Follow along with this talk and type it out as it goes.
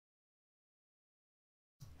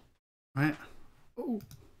Right. Oh,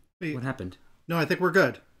 wait. What happened? No, I think we're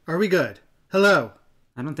good. Are we good? Hello?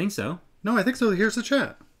 I don't think so. No, I think so. Here's the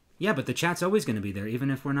chat. Yeah, but the chat's always going to be there,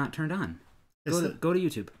 even if we're not turned on. Go to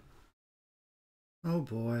YouTube. Oh,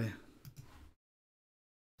 boy.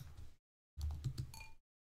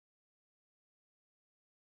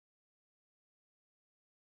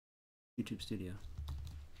 YouTube Studio.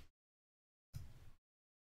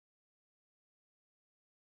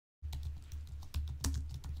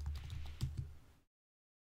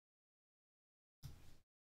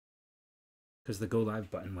 Because the go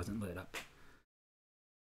live button wasn't lit up.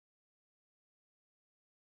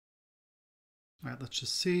 All right, let's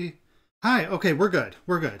just see. Hi. Okay, we're good.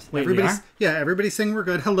 We're good. Wait, everybody's everybody's saying we're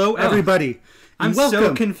good. Hello, everybody. I'm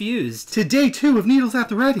so confused. To day 2 of Needles at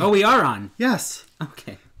the Ready. Oh, we are on. Yes.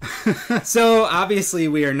 Okay. So obviously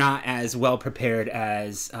we are not as well prepared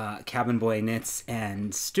as Cabin Boy Knits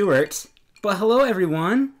and Stuart. But hello,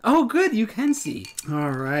 everyone. Oh, good. You can see.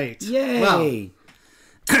 All right. Yay. Well,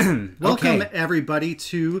 welcome Okay. everybody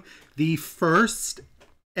to the first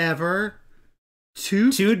ever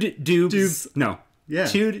Tube Dudes. No. Yeah.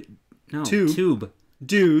 Tube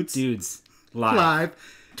Dudes Live.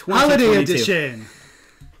 Holiday 2022. Edition.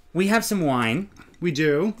 We have some wine, We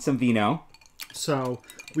do. some vino. So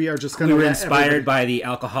we are just going to We were inspired by the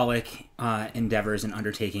alcoholic endeavors and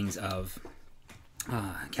undertakings of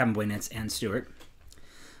Cabin Boy Knits and Stuart.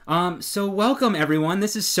 So welcome, everyone.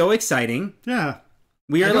 This is so exciting. Yeah.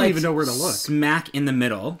 We are I don't even know where to look. Smack in the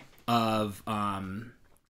middle of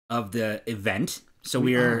the event. So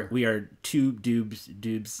we are two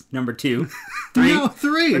dubes number 2, 3, No,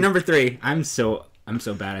 3. or number 3. I'm so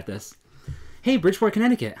bad at this. Hey, Bridgeport,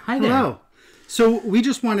 Connecticut. Hi there. Hello. So we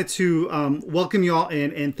just wanted to welcome you all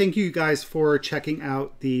in and thank you guys for checking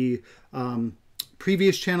out the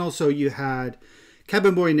previous channel. So you had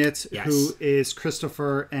Cabin Boy Knits, Yes. who is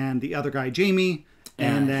Christopher, and the other guy, Jamie,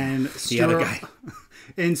 and then the other guy.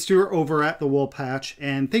 And Stuart over at the Wool Patch.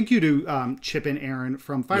 And thank you to Chip and Aaron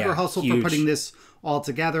from Fiber Yeah, Hustle huge. for putting this all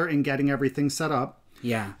together and getting everything set up.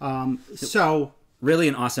 Yeah. So Really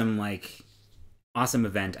an awesome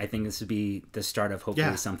event. I think this would be the start of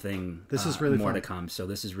hopefully something This is really more fun. to come. So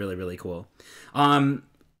this is really, really cool.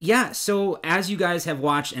 So as you guys have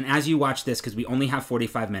watched, and as you watch this, because we only have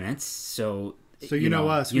 45 minutes, so you know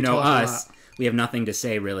us. You We know talk a us. lot. We have nothing to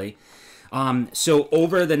say, really. So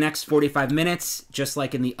over the next 45 minutes, just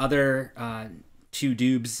like in the other two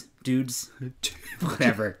dudes,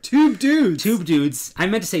 whatever. Tube Dudes. Tube dudes. I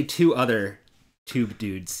meant to say 2 other tube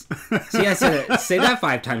dudes. See, I said it. Say that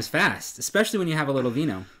 5 times fast, especially when you have a little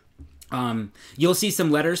vino. You'll see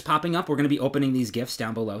some letters popping up. We're going to be opening these gifts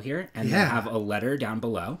down below here, and we'll have a letter down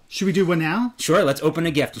below. Should we do one now? Sure, let's open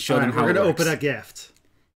a gift to show them how we're it going to works. open a gift.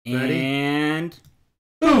 Ready? And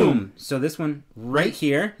boom! So this one right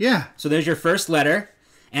here. Yeah. So there's your first letter.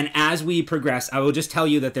 And as we progress, I will just tell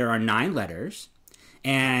you that there are 9 letters.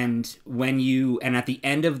 And at the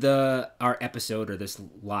end of our episode or this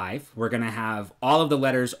live, we're going to have all of the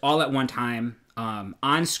letters all at one time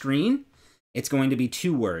on screen. It's going to be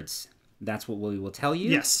 2 words. That's what we will tell you.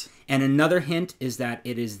 Yes. And another hint is that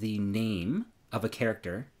it is the name of a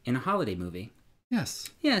character in a holiday movie. Yes.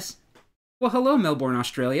 Yes. Well, hello, Melbourne,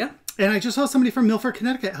 Australia. And I just saw somebody from Milford,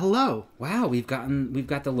 Connecticut. Hello. Wow, we've got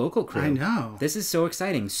the local crew. I know. This is so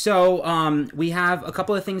exciting. So we have a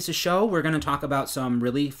couple of things to show. We're going to talk about some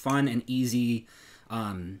really fun and easy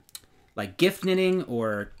like gift knitting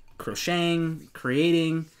or crocheting,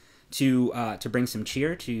 creating to bring some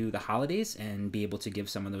cheer to the holidays and be able to give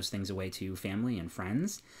some of those things away to family and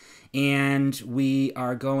friends. And we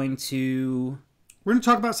are going to... We're going to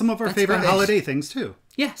talk about some of our favorite about it. holiday things, too.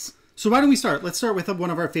 Yes. So why don't we start? Let's start with one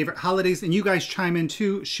of our favorite holidays, and you guys chime in,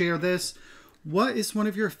 too. Share this. What is one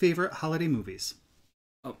of your favorite holiday movies?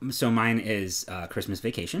 So mine is Christmas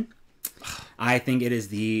Vacation. I think it is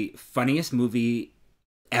the funniest movie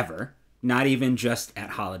ever. Not even just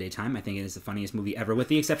at holiday time. I think it is the funniest movie ever, with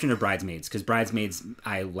the exception of Bridesmaids, because Bridesmaids,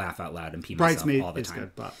 I laugh out loud and pee myself all the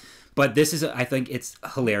time. Good, but this is, I think it's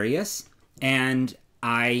hilarious, and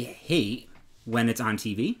I hate when it's on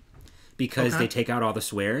TV because they take out all the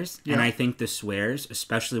swears, and I think the swears,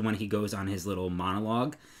 especially when he goes on his little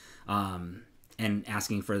monologue, and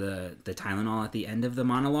asking for the Tylenol at the end of the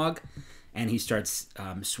monologue, and he starts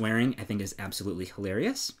swearing, I think is absolutely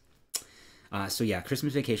hilarious. So yeah,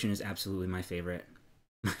 Christmas Vacation is absolutely my favorite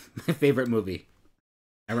movie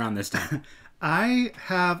around this time. I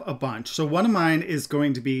have a bunch. So one of mine is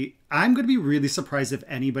going to be, I'm going to be really surprised if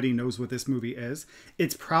anybody knows what this movie is.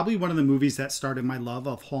 It's probably one of the movies that started my love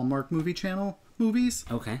of Hallmark movie channel movies.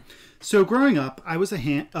 Okay. So growing up, I was a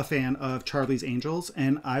fan of Charlie's Angels,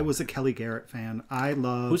 and I was a Kelly Garrett fan.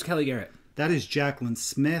 Who's Kelly Garrett? That is Jacqueline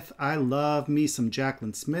Smith. I love me some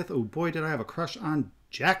Jacqueline Smith. Oh boy, did I have a crush on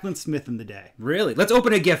Jacqueline Smith in the day. Really? Let's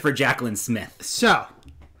open a gift for Jacqueline Smith. So,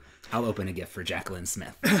 I'll open a gift for Jacqueline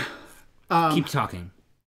Smith. Keep talking.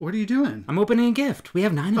 What are you doing? I'm opening a gift. We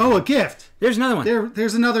have 9 of them. Oh, a gift. There's another one.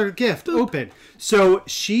 There's another gift. Open. So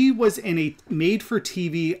she was in a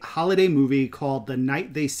made-for-TV holiday movie called The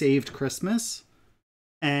Night They Saved Christmas.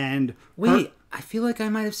 And wait, I feel like I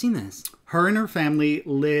might have seen this. Her and her family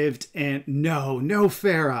lived in... No,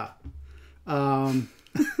 Farrah.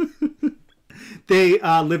 They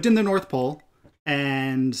lived in the North Pole,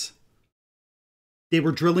 and they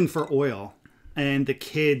were drilling for oil. And the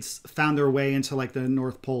kids found their way into like the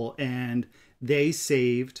North Pole, and they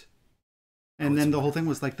saved. And then the whole thing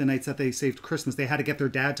was like the nights that they saved Christmas, they had to get their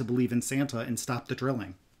dad to believe in Santa and stop the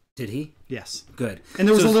drilling. Did he? Yes. Good. And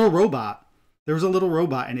there was a little robot. There was a little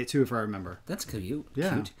robot in it too, if I remember. That's cute.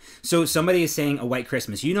 Yeah. Cute. So somebody is saying A White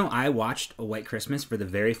Christmas. You know, I watched A White Christmas for the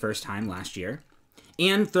very first time last year,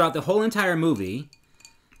 and throughout the whole entire movie,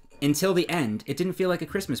 until the end, it didn't feel like a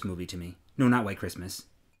Christmas movie to me. No, not White Christmas.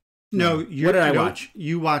 No, what did I watch?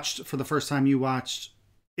 You watched for the first time. You watched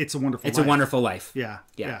It's a Wonderful Life. It's a Wonderful Life.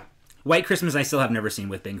 Yeah. White Christmas I still have never seen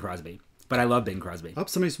with Bing Crosby, but I love Bing Crosby. Oh,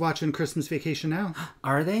 somebody's watching Christmas Vacation now.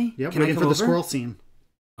 Are they? Yep, Can waiting I come for the over? squirrel scene.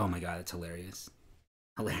 Oh my god, it's hilarious.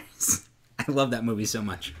 Hilarious. I love that movie so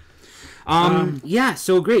much. Yeah,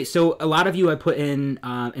 so great. So a lot of you I put in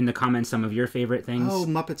the comments some of your favorite things. Oh,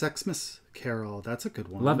 Muppets Xmas Carol. That's a good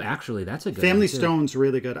one. Love Actually. That's a good Family one too. Stone's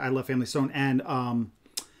really good. I love Family Stone. And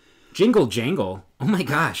Jingle Jangle. Oh my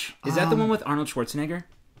gosh. Is that the one with Arnold Schwarzenegger?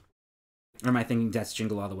 Or am I thinking that's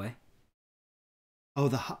Jingle All the Way? Oh,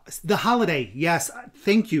 the Holiday. Yes.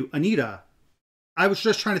 Thank you, Anita. I was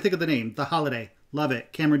just trying to think of the name. The Holiday. Love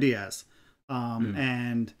it. Cameron Diaz.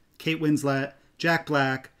 And Kate Winslet, Jack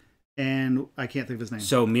Black, and I can't think of his name.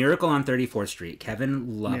 So Miracle on 34th Street.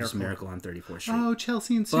 Kevin loves Miracle on 34th Street. Oh,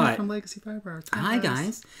 Chelsea and Sue from Legacy Fiber Arts. Hi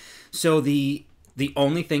guys. So the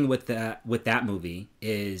only thing with that movie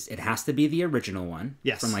is it has to be the original one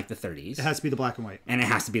from like the 30s. It has to be the black and white. And it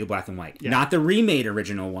has to be the black and white. Yeah. Not the remade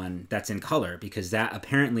original one that's in color, because that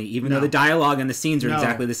apparently, even though the dialogue and the scenes are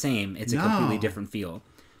exactly the same, it's a completely different feel.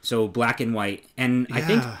 So black and white. And I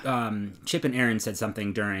think Chip and Aaron said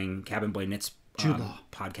something during Cabin Boy Knit's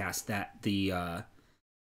podcast that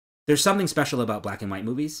there's something special about black and white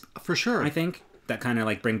movies. For sure. I think that kind of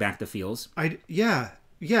like bring back the feels.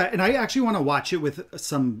 Yeah, and I actually want to watch it with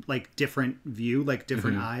some like different view, like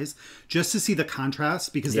different eyes, just to see the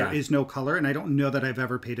contrast, because there is no color, and I don't know that I've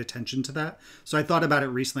ever paid attention to that. So I thought about it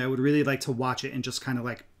recently. I would really like to watch it and just kind of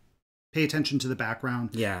like pay attention to the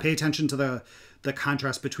background, pay attention to the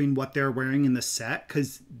contrast between what they're wearing in the set,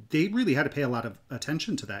 because they really had to pay a lot of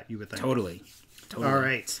attention to that, you would think. Totally. All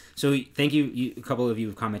right. So thank you. A couple of you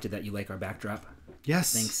have commented that you like our backdrop.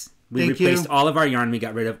 Yes. Thanks. We replaced all of our yarn. We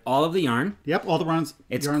got rid of all of the yarn. Yep, all the yarns.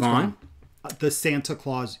 It's gone. The Santa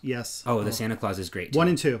Claus, yes. Oh, the Santa Claus is great too. 1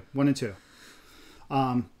 and 2. 1 and 2.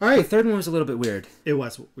 All right. The third one was a little bit weird. It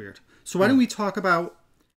was weird. So why don't we talk about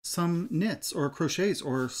some knits or crochets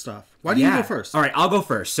or stuff? Why don't you go first? All right, I'll go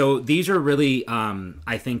first. So these are really,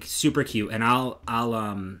 I think, super cute, and I'll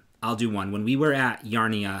do one. When we were at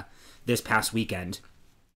Yarnia this past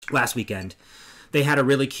last weekend, they had a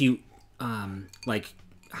really cute, like,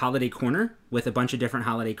 holiday corner with a bunch of different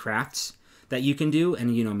holiday crafts that you can do,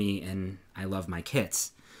 and you know me, and I love my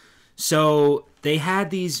kits. So they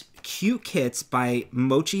had these cute kits by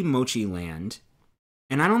Mochi Mochi Land,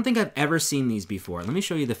 and I don't think I've ever seen these before. Let me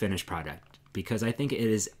show you the finished product, because I think it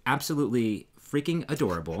is absolutely freaking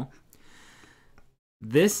adorable.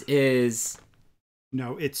 This is...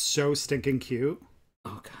 No, it's so stinking cute.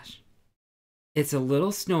 Oh gosh. It's a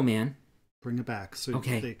little snowman. Bring it back so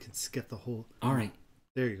they can get the whole... All right.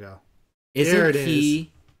 There you go. Isn't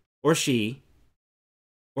he or she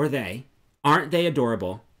or they, aren't they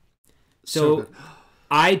adorable? So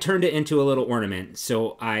I turned it into a little ornament.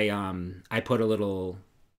 So I put a little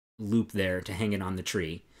loop there to hang it on the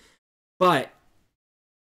tree. But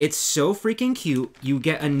it's so freaking cute. You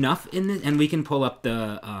get enough in the, and we can pull up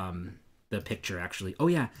the picture actually. Oh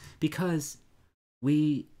yeah, because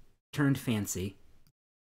we turned fancy.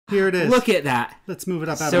 Here it is. Look at that. Let's move it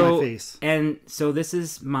up out of my face. And so this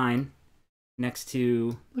is mine next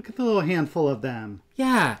to... Look at the little handful of them.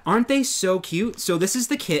 Yeah. Aren't they so cute? So this is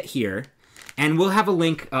the kit here. And we'll have a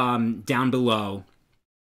link down below.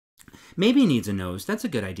 Maybe it needs a nose. That's a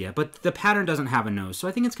good idea. But the pattern doesn't have a nose. So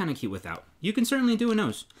I think it's kind of cute without. You can certainly do a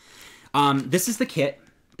nose. This is the kit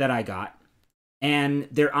that I got. And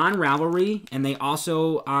they're on Ravelry, and they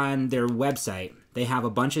also, on their website, they have a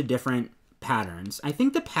bunch of different patterns. I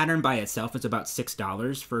think the pattern by itself is about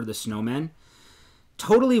 $6 for the snowmen.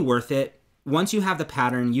 Totally worth it. Once you have the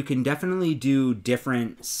pattern, you can definitely do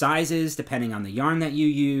different sizes depending on the yarn that you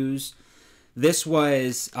use. This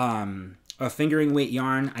was a fingering weight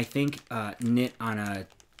yarn, I think, knit on a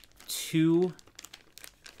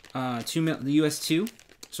US 2,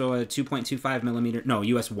 so a 2.25 millimeter, no,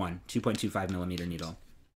 US 1, 2.25 millimeter needle.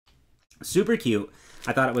 Super cute.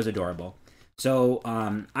 I thought it was adorable. So,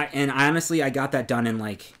 honestly, I got that done in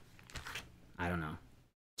like, I don't know,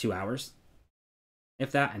 2 hours,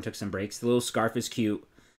 if that, and took some breaks. The little scarf is cute.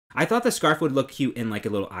 I thought the scarf would look cute in like a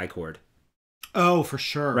little I-cord. Oh, for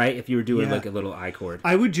sure. Right? If you were doing like a little I-cord.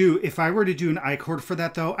 I would do, if I were to do an I-cord for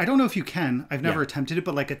that though, I don't know if you can. I've never attempted it,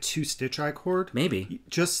 but like a 2-stitch I-cord. Maybe.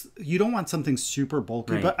 Just, you don't want something super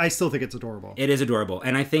bulky, but I still think it's adorable. It is adorable.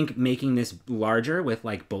 And I think making this larger with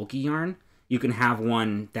like bulky yarn, you can have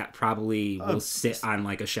one that probably will sit on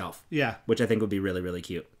like a shelf. Yeah. Which I think would be really, really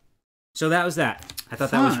cute. So that was that. I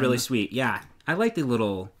thought that was really sweet. Yeah. I like the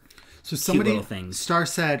little little things. Star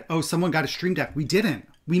said, oh, someone got a stream deck. We didn't.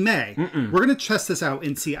 We may. We're going to test this out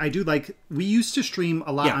and see. I do like, we used to stream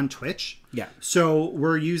a lot on Twitch. Yeah. So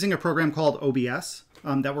we're using a program called OBS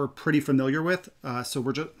that we're pretty familiar with. So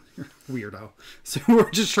we're just, weirdo. So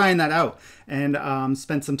we're just trying that out and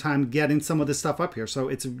spent some time getting some of this stuff up here. So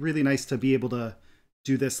it's really nice to be able to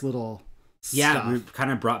do this little stuff. We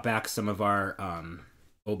kind of brought back some of our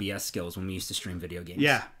OBS skills when we used to stream video games.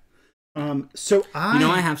 Yeah. So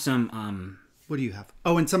I have some... What do you have?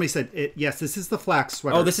 Oh, and somebody said, yes, this is the flax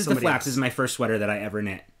sweater. Oh, this is the flax. This is my first sweater that I ever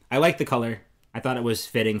knit. I like the color. I thought it was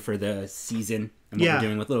fitting for the season and what we're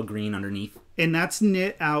doing with little green underneath. And that's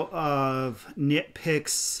knit out of Knit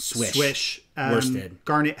Picks Swish worsted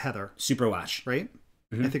Garnet Heather. Superwash. Right?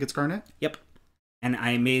 I think it's Garnet. Yep. And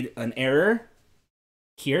I made an error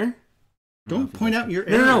here. Don't point out your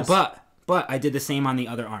errors. No, but I did the same on the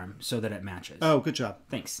other arm so that it matches. Oh, good job.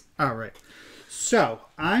 Thanks. All right. So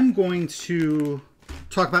I'm going to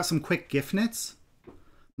talk about some quick gift knits.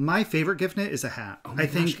 My favorite gift knit is a hat. Oh my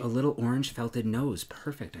gosh, a little orange felted nose.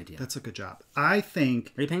 Perfect idea. That's a good job. I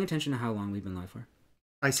think... Are you paying attention to how long we've been live for?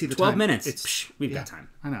 I see the 12 time. minutes. We've got time.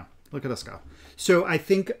 I know. Look at us go. So I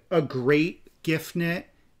think a great gift knit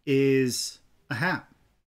is a hat.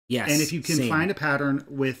 Yes. And if you can find a pattern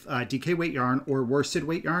with DK weight yarn or worsted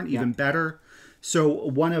weight yarn, even better. So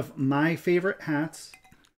one of my favorite hats...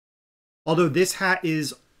 Although this hat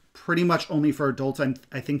is pretty much only for adults,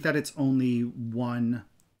 I think that it's only one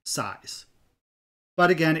size.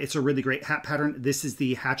 But again, it's a really great hat pattern. This is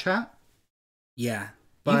the Hatch Hat. Yeah.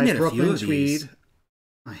 By Brooklyn Tweed.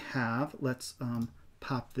 I have. Let's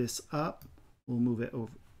pop this up. We'll move it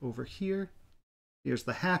over here. Here's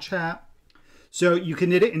the Hatch Hat. So you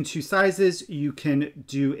can knit it in 2 sizes. You can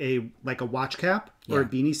do a watch cap or a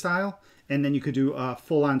beanie style. And then you could do a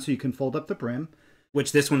full on so you can fold up the brim.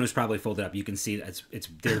 Which this one was probably folded up. You can see that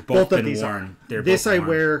they're both been worn. This I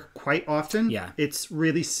wear quite often. Yeah. It's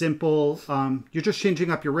really simple. You're just changing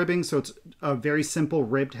up your ribbing, so it's a very simple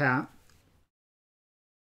ribbed hat.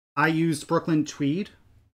 I used Brooklyn Tweed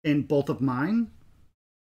in both of mine.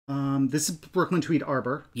 This is Brooklyn Tweed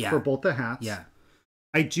Arbor for both the hats. Yeah.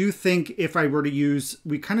 I do think if I were to use,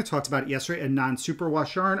 we kind of talked about it yesterday, a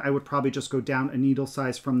non-superwash yarn, I would probably just go down a needle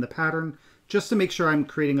size from the pattern, just to make sure I'm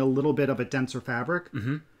creating a little bit of a denser fabric.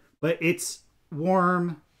 But it's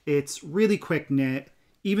warm. It's really quick knit.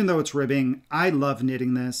 Even though it's ribbing, I love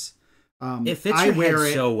knitting this. It fits your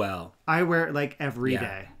head so well. I wear it like every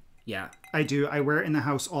day. Yeah. I do. I wear it in the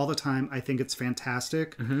house all the time. I think it's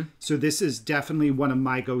fantastic. So this is definitely one of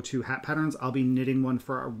my go-to hat patterns. I'll be knitting one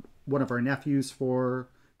for one of our nephews for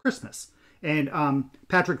Christmas. And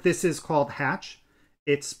Patrick, this is called Hatch.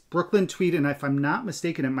 It's Brooklyn Tweed, and if I'm not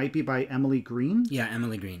mistaken, it might be by Emily Green. Yeah,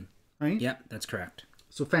 Emily Green. Right? Yep, that's correct.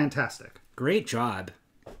 So fantastic. Great job.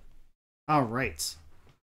 All right.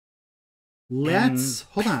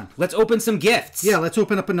 Hold on. Let's open some gifts. Yeah, let's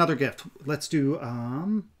open up another gift. Let's do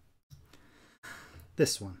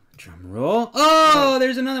this one. Drum roll. Oh,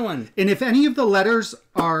 there's another one. And if any of the letters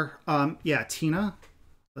are Tina.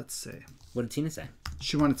 Let's see. What did Tina say?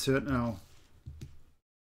 She wanted to know.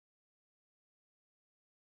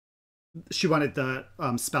 She wanted the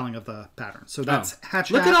spelling of the pattern. So that's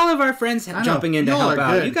Hatch. Look at all of our friends jumping in to help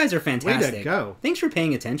out. You guys are fantastic. Way to go. Thanks for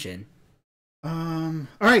paying attention. All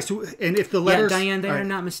right. So, and if the letters... Yeah, Diane, they are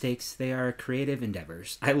not mistakes. They are creative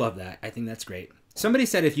endeavors. I love that. I think that's great. Somebody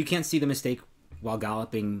said if you can't see the mistake while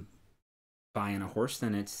galloping by on a horse,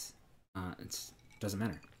 then it's doesn't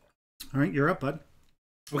matter. All right. You're up, bud.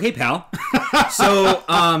 Okay, pal. So,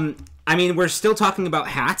 I I mean, we're still talking about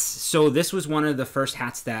hats. So this was one of the first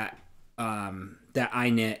hats that that I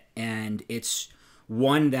knit, and it's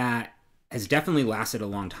one that has definitely lasted a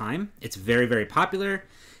long time. It's very, very popular.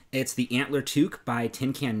 It's the Antler Toque by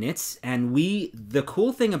Tin Can Knits, and the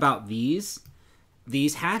cool thing about these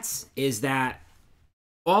hats is that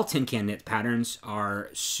all Tin Can Knit patterns are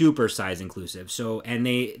super size inclusive. So, and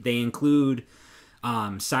they include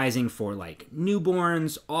sizing for like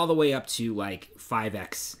newborns all the way up to like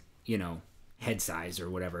 5X, head size or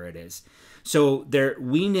whatever it is. So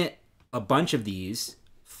we knit a bunch of these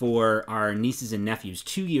for our nieces and nephews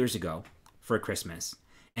 2 years ago for Christmas,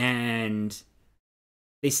 and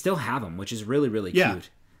they still have them, which is really, really cute.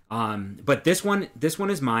 But this one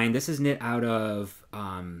is mine. This is knit out of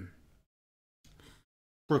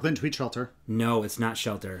Brooklyn Tweed Shelter. No, it's not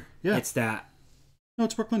Shelter. Yeah, it's that. No,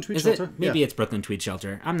 it's Brooklyn Tweed Shelter. Maybe it's Brooklyn Tweed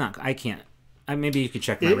Shelter. I can't. Maybe you could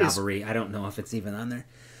check my Ravelry. I don't know if it's even on there.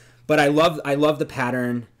 But I love the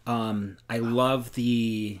pattern. I love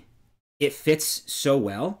it fits so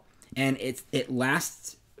well, and it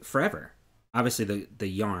lasts forever. Obviously, the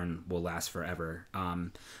yarn will last forever.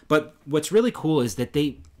 But what's really cool is that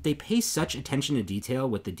they pay such attention to detail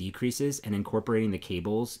with the decreases and incorporating the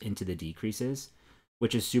cables into the decreases,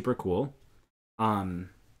 which is super cool.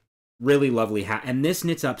 Really lovely hat. And this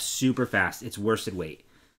knits up super fast. It's worsted weight.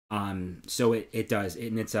 So it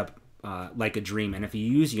knits up like a dream. And if you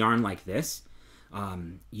use yarn like this,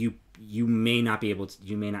 you may not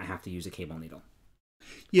have to use a cable needle.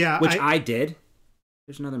 Yeah. Which I did.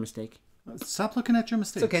 There's another mistake. Stop looking at your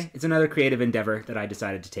mistakes. It's okay. It's another creative endeavor that I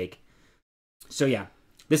decided to take. So yeah,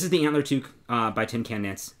 this is the Antler Toque by Tin Can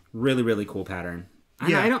Knits. Really, really cool pattern.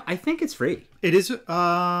 I think it's free. It is.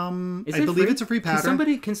 I believe it's a free pattern.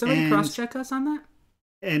 Can somebody cross check us on that?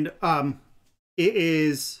 And it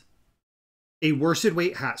is a worsted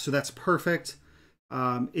weight hat, so that's perfect.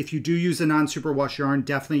 If you do use a non-superwash yarn,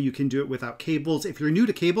 definitely you can do it without cables. If you're new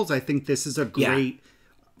to cables, I think this is a great.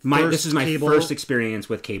 This is my first experience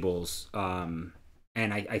with cables, and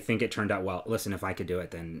I think it turned out well. Listen, if I could do it,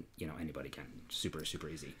 then anybody can. Super, super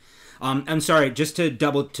easy. I'm sorry, just to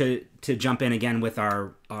jump in again with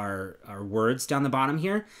our words down the bottom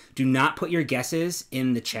here. Do not put your guesses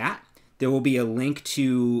in the chat. There will be a link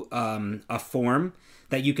to a form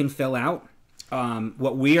that you can fill out.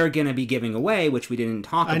 What we are going to be giving away, which we didn't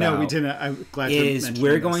talk about. I know we didn't. I'm glad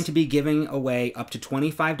we're going to be giving away up to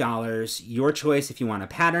 $25. Your choice if you want a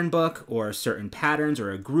pattern book or certain patterns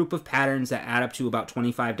or a group of patterns that add up to about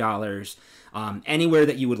 $25. Anywhere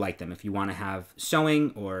that you would like them. If you want to have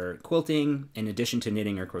sewing or quilting in addition to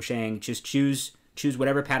knitting or crocheting, just choose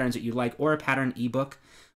whatever patterns that you like, or a pattern ebook.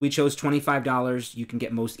 We chose $25. You can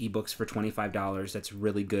get most ebooks for $25. That's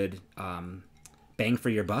really good. Bang for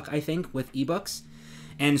your buck, I think, with ebooks.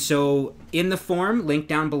 And so in the form link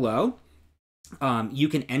down below, you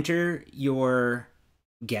can enter your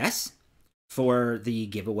guess for the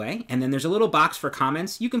giveaway, and then there's a little box for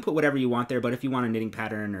comments. You can put whatever you want there, but if you want a knitting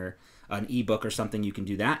pattern or an ebook or something, you can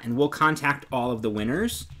do that, and we'll contact all of the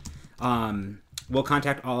winners. And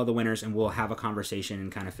we'll have a conversation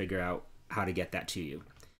and kind of figure out how to get that to you.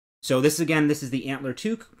 So this is the Antler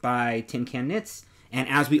Toque by Tin Can Knits. And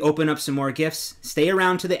as we open up some more gifts, stay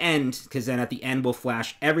around to the end, because then at the end we'll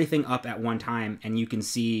flash everything up at one time, and you can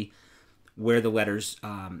see where the letters,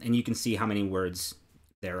 and you can see how many words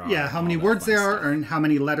there are. Yeah, how many words there are, and how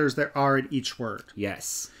many letters there are in each word.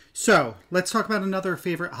 Yes. So let's talk about another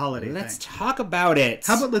favorite holiday thing. Let's talk about it.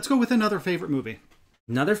 How about let's go with another favorite movie?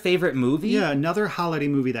 Another favorite movie? Yeah, another holiday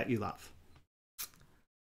movie that you love.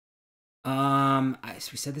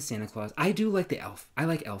 We said the Santa Claus. I do like the Elf. I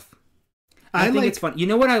like Elf. I think it's fun. You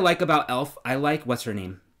know what I like about Elf? I like, what's her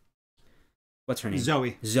name?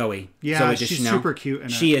 Zoe. Yeah, Zoe she's super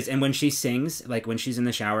cute. She is. And when she sings, like when she's in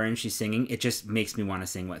the shower and she's singing, it just makes me want to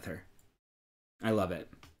sing with her. I love it.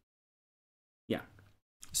 Yeah.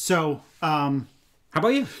 So, how about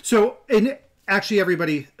you? So, actually,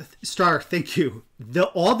 everybody, Star, thank you.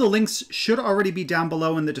 All the links should already be down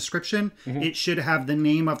below in the description. Mm-hmm. It should have the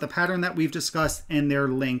name of the pattern that we've discussed and their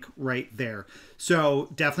link right there. So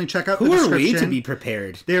definitely check out the description. Who are we to be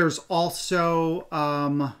prepared? There's also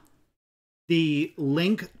the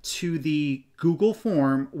link to the Google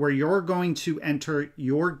form where you're going to enter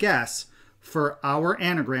your guess for our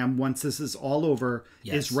anagram once this is all over,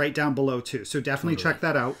 is right down below too. So definitely check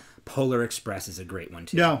that out. Polar Express is a great one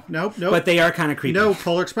too. No. But they are kind of creepy. No,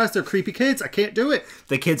 Polar Express, they're creepy kids. I can't do it.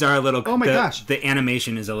 The kids are a little... Oh my gosh. The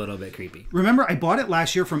animation is a little bit creepy. Remember, I bought it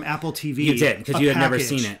last year from Apple TV. You did, because you had never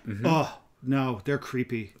seen it. Mm-hmm. Oh, No, they're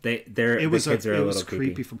creepy. The kids are a little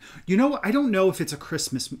creepy. You know, I don't know if it's a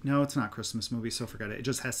Christmas. No, it's not a Christmas movie, so forget it. It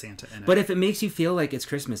just has Santa in it. But if it makes you feel like it's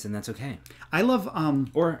Christmas, then that's okay. I love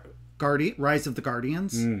Rise of the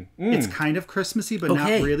Guardians. It's kind of Christmassy, but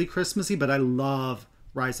not really Christmassy. But I love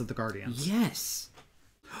Rise of the Guardians. Yes.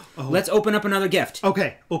 Oh. Let's open up another gift.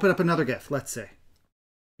 Okay, open up another gift. Let's see.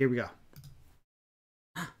 Here we go.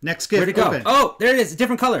 Next gift. Where'd it go? Open. Oh, there it is. A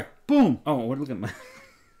different color. Boom. Oh, what? Look at my.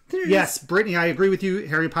 Yes, Brittany, I agree with you.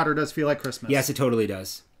 Harry Potter does feel like Christmas. Yes, it totally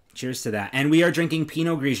does. Cheers to that. And we are drinking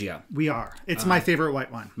Pinot Grigio. We are. It's my favorite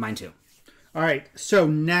white wine. Mine too. All right. So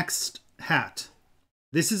next hat.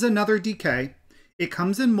 This is another DK. It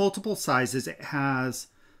comes in multiple sizes. It has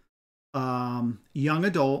young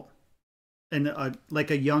adult and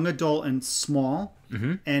like a young adult and small,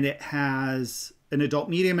 and it has an adult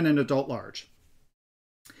medium and an adult large.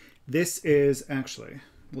 This is actually,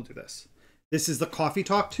 we'll do this. This is the Coffee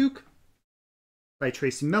Talk Toque by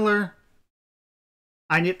Tracy Miller.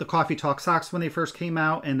 I knit the Coffee Talk socks when they first came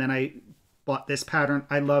out, and then I bought this pattern.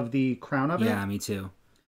 I love the crown of it. Yeah, me too.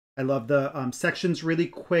 I love the sections, really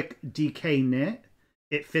quick DK knit.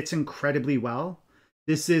 It fits incredibly well.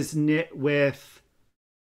 This is knit with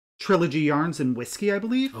Trilogy yarns and whiskey, I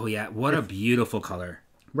believe. Oh yeah, what a beautiful color.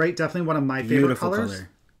 Right, definitely one of my favorite colors. Color.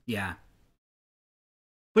 Yeah.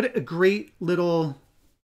 But a great little,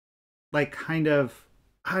 like, kind of,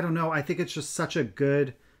 I don't know, I think it's just such a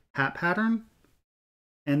good hat pattern.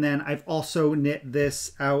 And then I've also knit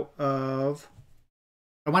this out of,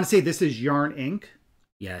 I want to say this is yarn ink.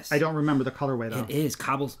 Yes. I don't remember the colorway though. It is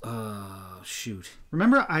cobbles. Oh shoot.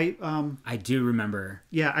 Remember I do remember.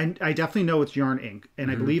 Yeah, I definitely know it's yarn ink,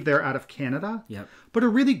 and I believe they're out of Canada. Yep. But a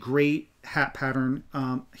really great hat pattern.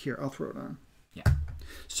 Here, I'll throw it on. Yeah.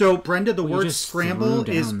 So Brenda, the word scramble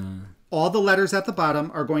is all the letters at the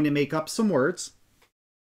bottom are going to make up some words.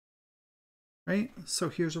 Right? So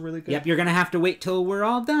here's a really good. Yep, you're gonna have to wait till we're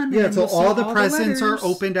all done. Yeah, so all the presents are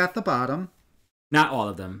opened at the bottom. Not all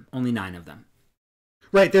of them, only 9 of them.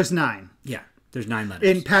 Right, there's 9. Yeah, there's 9 letters.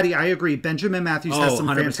 And Patty, I agree. Benjamin Matthews has some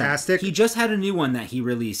 100%. Fantastic. He just had a new one that he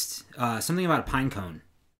released. Something about a pine cone,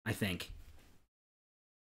 I think.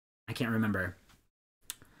 I can't remember.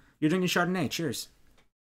 You're drinking Chardonnay. Cheers.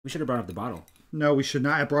 We should have brought up the bottle. No, we should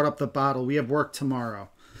not have brought up the bottle. We have work tomorrow.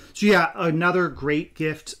 So yeah, another great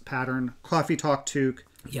gift pattern. Coffee Talk Toque.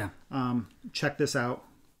 Yeah. Check this out.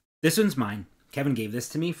 This one's mine. Kevin gave this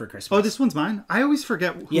to me for Christmas. Oh, this one's mine? I always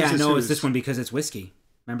forget who's Yeah, no, it's this one because it's whiskey.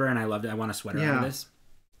 Remember? And I loved it. I want a sweater out of this.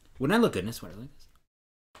 Wouldn't I look good in a sweater like this?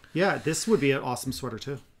 Yeah, this would be an awesome sweater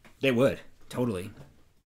too. It would. Totally.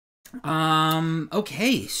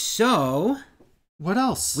 Okay, so what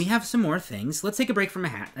else? We have some more things. Let's take a break from a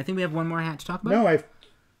hat. I think we have one more hat to talk about. No, I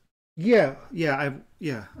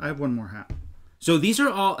have one more hat. So these are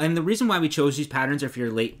all, and the reason why we chose these patterns, if you're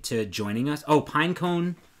late to joining us. Oh,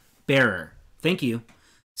 Pinecone Bearer. Thank you,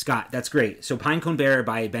 Scott. That's great. So Pinecone Bearer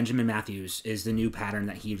by Benjamin Matthews is the new pattern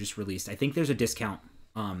that he just released. I think there's a discount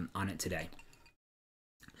on it today.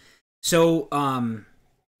 So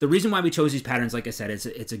the reason why we chose these patterns, like I said,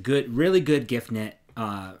 it's a good, really good gift knit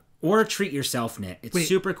or a treat yourself knit. It's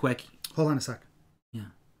super quick. Hold on a sec. Yeah.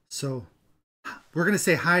 So we're gonna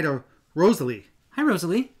say hi to Rosalie. Hi,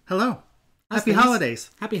 Rosalie. Hello. Happy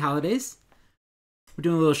holidays. Happy holidays. We're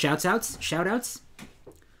doing a little shout outs.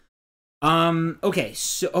 Okay,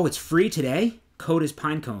 so it's free today. Code is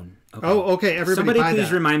Pinecone. Okay. Oh, okay. Everybody, somebody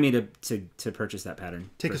please remind me to purchase that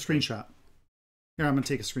pattern. Take a screenshot. Here, I'm gonna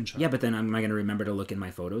take a screenshot. Yeah, but then am I gonna remember to look in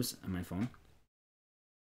my photos on my phone?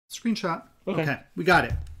 Screenshot. Okay, we got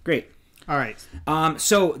it. Great. All right.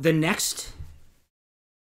 So the next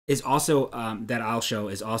is also that I'll show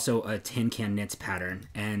is also a tin can knits pattern,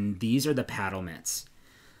 and these are the paddle mitts.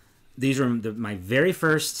 These are my very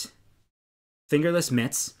first fingerless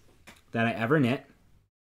mitts that I ever knit.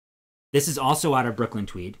 This is also out of Brooklyn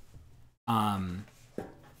Tweed. I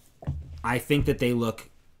think that they look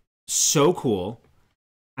so cool.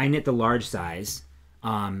 I knit the large size,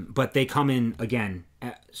 but they come in, again,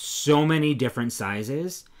 so many different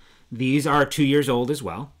sizes. These are 2 years old as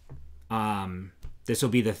well. This will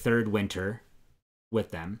be the 3rd winter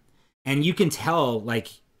with them. And you can tell,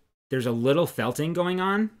 like, there's a little felting going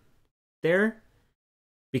on there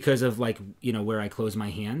because of, like, you know, where I close my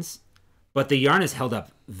hands. But the yarn is held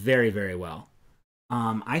up very, very well.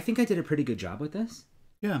 I think I did a pretty good job with this.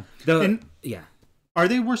 Yeah. Yeah. Are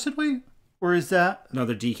they worsted weight? Or is that... No,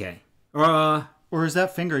 they're DK. Or is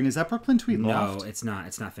that fingering? Is that Brooklyn Tweed Loft? No, it's not.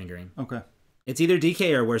 It's not fingering. Okay. It's either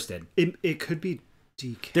DK or worsted. It could be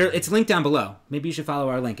DK. It's linked down below. Maybe you should follow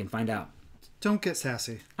our link and find out. Don't get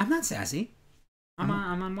sassy. I'm not sassy. I'm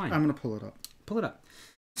on wine. I'm going to pull it up. Pull it up.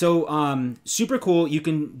 So, super cool. You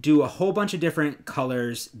can do a whole bunch of different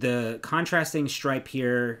colors. The contrasting stripe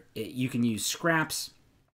here, you can use scraps.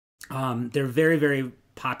 They're very, very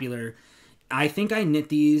popular. I think I knit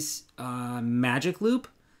these magic loop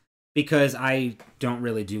because I don't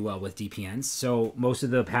really do well with DPNs. So most of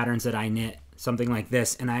the patterns that I knit, something like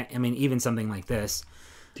this, and I mean, even something like this,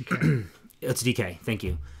 DK. It's DK, thank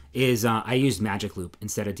you, is I use magic loop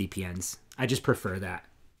instead of DPNs. I just prefer that.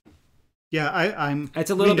 Yeah, I'm. It's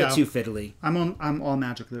a little bit too fiddly. I'm all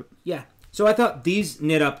magic loop. Yeah. So I thought these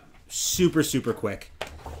knit up super, super quick.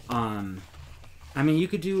 I mean, you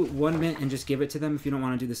could do one mint and just give it to them if you don't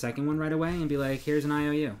want to do the second one right away and be like, here's an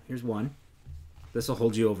IOU. Here's one. This will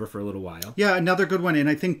hold you over for a little while. Yeah, another good one. And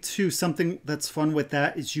I think, too, something that's fun with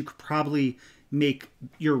that is you could probably make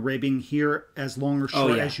your ribbing here as long or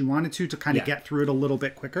short as you wanted to kind of get through it a little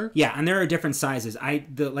bit quicker. Yeah, and there are different sizes.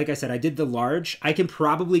 Like I said, I did the large. I can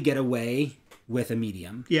probably get away with a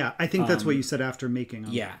medium. Yeah, I think that's what you said after making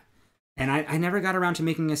them. Yeah. And I never got around to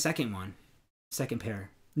making a second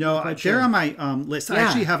pair. No, they're on my list. Yeah. I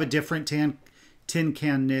actually have a different Tin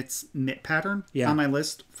Can Knits knit pattern on my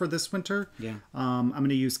list for this winter. Yeah. I'm going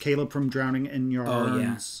to use Caleb from Drowning in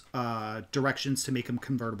Yarn's directions to make them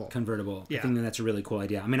convertible. Yeah. I think that's a really cool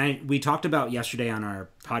idea. I mean, we talked about yesterday on our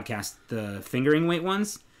podcast the fingering weight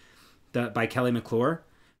ones by Kelly McClure.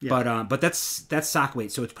 Yeah. But that's sock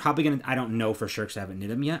weight, so it's probably going to, I don't know for sure because I haven't knit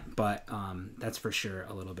them yet, but that's for sure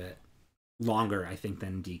a little bit longer, I think,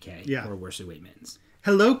 than DK or worsted weight mittens.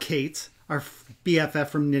 Hello, Kate, our BFF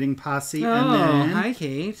from Knitting Posse. Hi,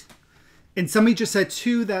 Kate. And somebody just said,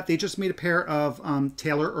 too, that they just made a pair of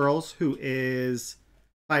Taylor Earls, who is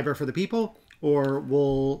Fiber for the People, or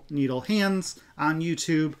Wool Needle Hands on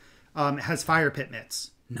YouTube, has fire pit mitts.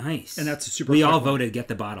 Nice. And that's a super We all voted get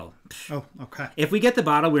the bottle. Oh, okay. If we get the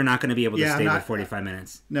bottle, we're not going to be able to stay for 45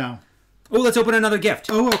 minutes. No. Oh, let's open another gift.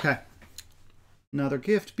 Oh, okay. Another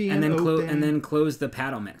gift being opened. And then close the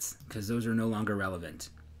paddle mitts, because those are no longer relevant.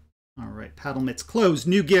 All right, paddle mitts closed.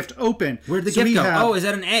 New gift open. Where'd the gift go? Is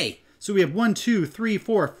that an A? So we have 1, 2, 3,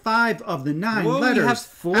 4, 5 of the 9 letters. We have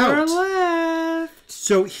 4 left.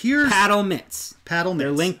 So here's paddle mitts. Paddle mitts.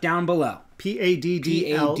 They're linked down below.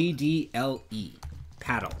 PADDLE.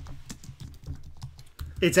 Paddle.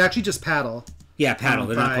 It's actually just paddle. Yeah, paddle.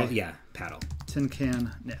 They're not called, paddle. Tin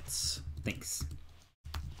Can Knits. Thanks.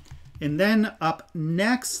 And then up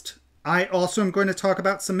next, I also am going to talk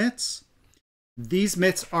about some mitts. These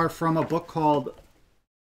mitts are from a book called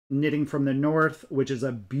Knitting from the North, which is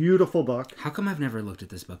a beautiful book. How come I've never looked at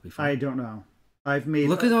this book before? I don't know. I've made.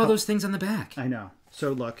 Look at all those things on the back. I know.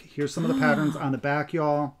 So look, here's some of the patterns on the back,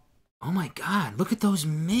 y'all. Oh my God! Look at those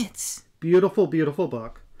mitts. Beautiful, beautiful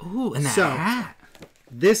book. Ooh, and that hat.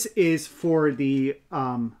 This is for the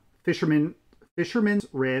fisherman's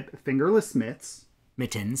rib fingerless mitts.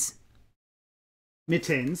 Mittens.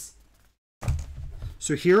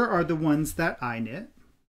 So here are the ones that I knit.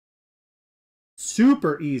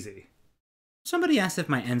 Super easy. Somebody asked if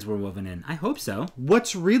my ends were woven in. I hope so.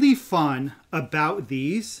 What's really fun about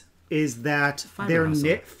these is that they're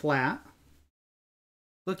knit flat.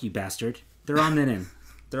 Look, you bastard. They're all knit in.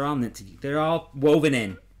 They're all knit together. They're all woven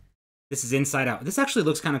in. This is inside out. This actually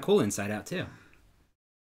looks kind of cool inside out, too.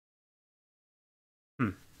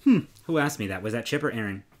 Who asked me that? Was that Chip or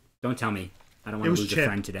Aaron? Don't tell me. I don't want to lose a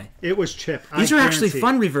friend today. It was Chip. These are actually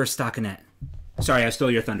fun reverse stockinette. Sorry, I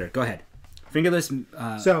stole your thunder. Go ahead. Fingerless.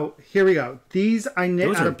 So here we go. These I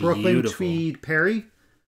knit out of Brooklyn Tweed Perry.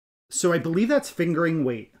 So I believe that's fingering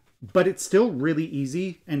weight, but it's still really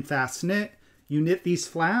easy and fast knit. You knit these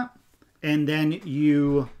flat, and then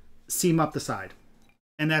you seam up the side,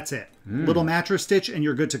 and that's it. Little mattress stitch, and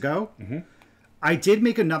you're good to go. I did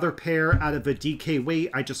make another pair out of a DK weight.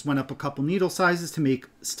 I just went up a couple needle sizes to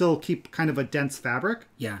still keep kind of a dense fabric.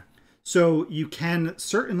 Yeah. So you can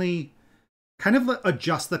certainly kind of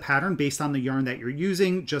adjust the pattern based on the yarn that you're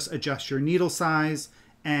using. Just adjust your needle size,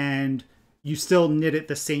 and you still knit it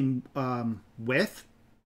the same width.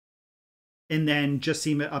 And then just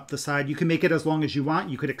seam it up the side. You can make it as long as you want.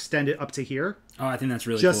 You could extend it up to here. Oh, I think that's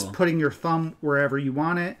really cool. Just cool. Putting your thumb wherever you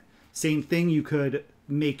want it. Same thing. You could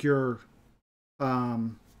make your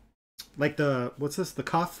like the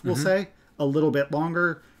cuff, we'll say, a little bit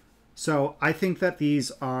longer. So I think that these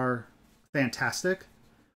are fantastic.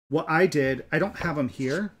 What I did, I don't have them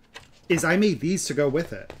here, is I made these to go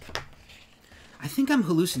with it. I think I'm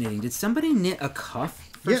hallucinating. Did somebody knit a cuff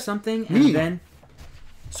for something? Me. Then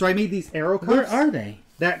so I made these arrow cuffs. Where are they?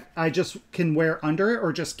 That I just can wear under it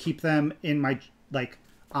or just keep them in my,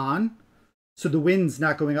 on. So the wind's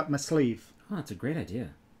not going up my sleeve. Oh, that's a great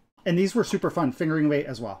idea. And these were super fun, fingering weight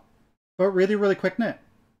as well. But really, really quick knit.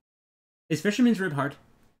 Is Fisherman's Rib hard?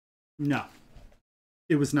 No.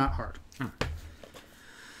 It was not hard. Oh.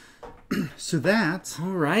 So that All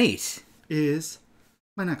right. is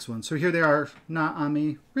my next one. So here they are, not on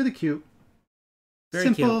me. Really cute. Very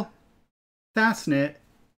Simple, cute. fast knit,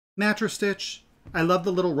 mattress stitch. I love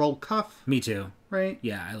the little roll cuff. Me too. Right?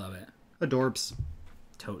 Yeah, I love it. Adorbs.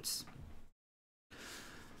 Totes.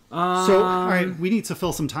 So, all right, we need to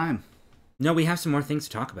fill some time. No, we have some more things to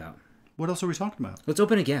talk about. What else are we talking about? Let's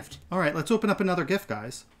open a gift. All right, let's open up another gift,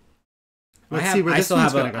 guys. Let's I see where this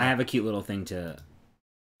one's going to go. I have a cute little thing to...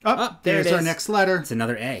 Oh, there's our next letter. It's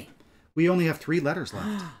another A. We only have 3 letters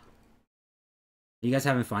left. You guys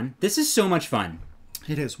having fun? This is so much fun.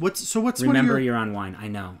 It is. What's one Remember, of your... you're on wine. I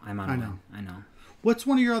know. I'm on wine. I know. What's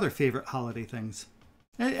one of your other favorite holiday things?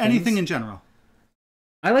 Anything in general?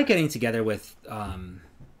 I like getting together with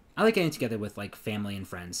like family and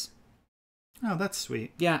friends. Oh, that's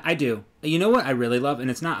sweet. Yeah, I do. You know what I really love,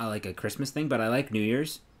 and it's not like a Christmas thing, but I like New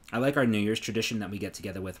Year's. I like our New Year's tradition that we get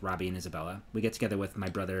together with Robbie and Isabella. We get together with my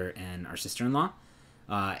brother and our sister-in-law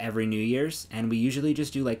every New Year's, and we usually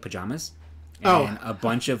just do like pajamas and a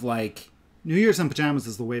bunch of like New Year's in pajamas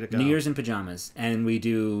is the way to go. New Year's in pajamas, and we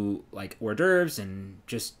do like hors d'oeuvres and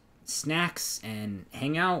just snacks and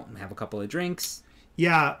hang out and have a couple of drinks.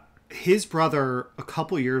 Yeah, his brother a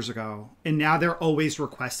couple years ago, and now they're always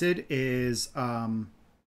requested, is to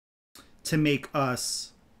make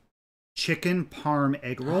us chicken parm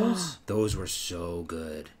egg rolls. Those were so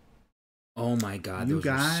good. Oh my god, you those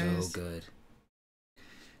guys were so good.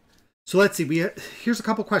 So let's see. Here's a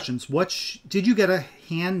couple questions. Did you get a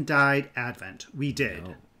hand-dyed Advent? We did.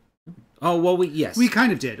 No. Oh, well, yes. We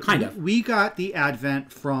kind of did. Kind of. We got the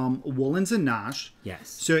Advent from Woolens and Nosh. Yes.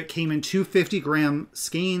 So it came in 250-gram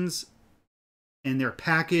skeins, and they're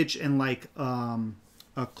packaged in like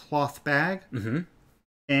a cloth bag. Mm-hmm.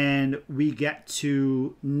 And we get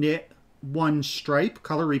to knit one stripe,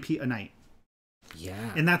 color repeat a night.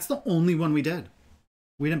 Yeah. And that's the only one we did.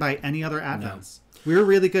 We didn't buy any other Advents. No. We were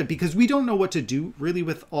really good because we don't know what to do really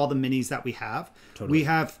with all the minis that we have. Totally. We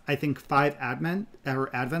have, I think, 5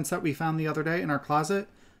 Advents that we found the other day in our closet.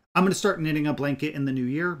 I'm going to start knitting a blanket in the new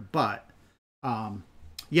year, but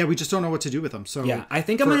yeah, we just don't know what to do with them. So yeah, I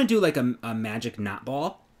think I'm going to do like a magic knot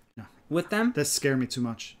ball with them. That scared me too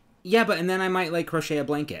much. Yeah, and then I might like crochet a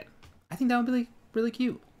blanket. I think that would be like, really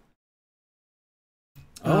cute.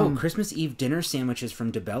 Oh, Christmas Eve dinner sandwiches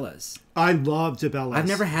from DeBella's. I love DeBella's. I've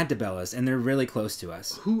never had DeBella's, and they're really close to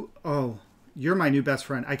us. Oh, you're my new best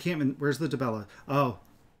friend. I can't even... Where's the DeBella? Oh.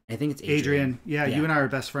 I think it's Adrian. Yeah, you and I are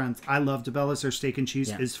best friends. I love DeBella's. Their steak and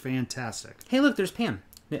cheese is fantastic. Hey, look, there's Pam.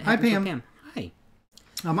 Hi, Pam. Hi.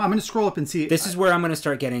 I'm going to scroll up and see... This is where I'm going to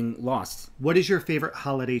start getting lost. What is your favorite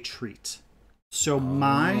holiday treat? So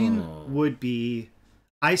mine would be...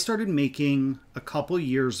 I started making a couple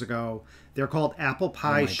years ago... They're called apple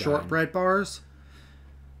pie shortbread bars.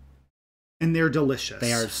 And they're delicious.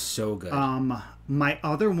 They are so good. My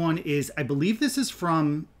other one is, I believe this is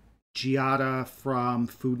from Giada from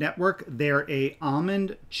Food Network. They're a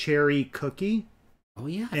almond cherry cookie. Oh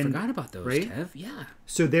yeah, I forgot about those, right? Kev. Yeah.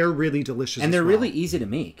 So they're really delicious. And they're really easy to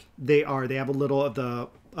make. They are. They have a little of the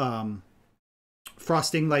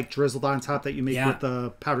frosting like drizzled on top that you make with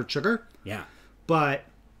the powdered sugar. Yeah. But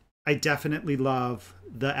I definitely love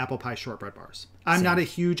the apple pie shortbread bars. I'm not a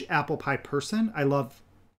huge apple pie person. I love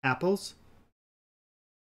apples.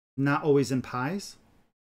 Not always in pies.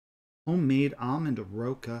 Homemade almond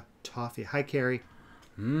roca toffee. Hi, Carrie.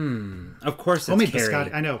 Of course it's homemade Carrie.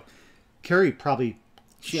 Biscotti. I know. Carrie probably...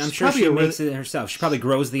 I'm sure she makes it herself. She probably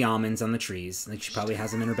grows the almonds on the trees. Like she probably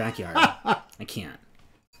has them in her backyard. I can't.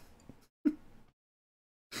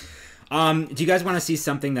 Do you guys want to see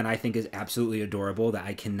something that I think is absolutely adorable that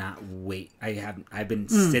I cannot wait? I've been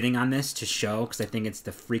sitting on this to show because I think it's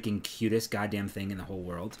the freaking cutest goddamn thing in the whole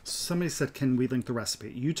world. Somebody said, can we link the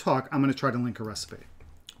recipe? You talk. I'm going to try to link a recipe.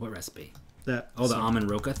 What recipe? The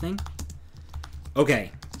almond roca thing?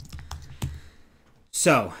 Okay.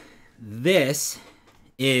 So, this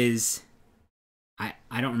is... I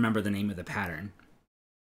don't remember the name of the pattern.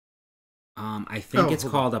 I think it's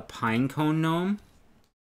called a pine cone gnome.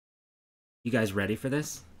 You guys ready for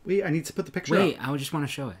this? Wait, I need to put the picture up. Wait, I just want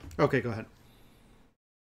to show it. Okay, go ahead.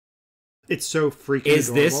 It's so freaking Is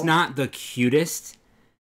adorable. This not the cutest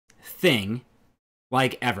thing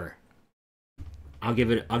like ever? I'll give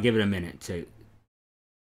it a minute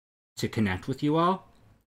to connect with you all.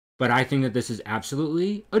 But I think that this is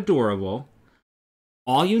absolutely adorable.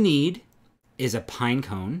 All you need is a pine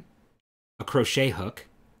cone, a crochet hook,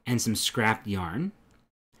 and some scrapped yarn.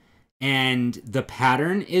 And the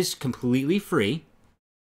pattern is completely free.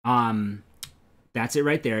 That's it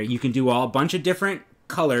right there. You can do a bunch of different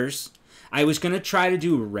colors. I was going to try to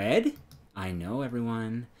do red. I know,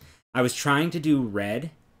 everyone. I was trying to do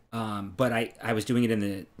red, but I was doing it in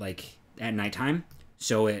the, like, at nighttime,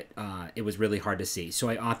 so it was really hard to see. So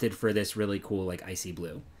I opted for this really cool, like, icy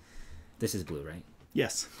blue. This is blue, right?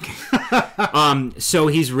 Yes. So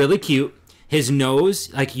he's really cute. His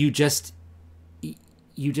nose, like, you just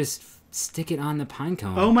stick it on the pine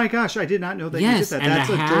cone. Oh my gosh, I did not know that you did that. That's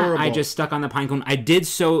adorable. I just stuck on the pine cone. I did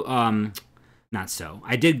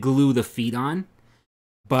I did glue the feet on.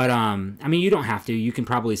 But I mean, you don't have to. You can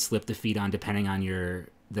probably slip the feet on depending on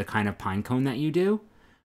the kind of pine cone that you do.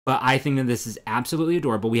 But I think that this is absolutely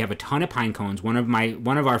adorable. We have a ton of pine cones. One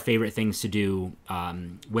of our favorite things to do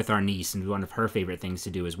with our niece, and one of her favorite things to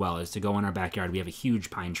do as well, is to go in our backyard. We have a huge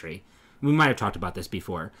pine tree. We might have talked about this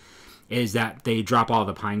before. Is that they drop all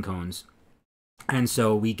the pine cones, and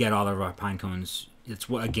so we get all of our pine cones. It's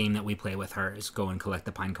a game that we play with her, is go and collect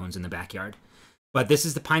the pine cones in the backyard. But this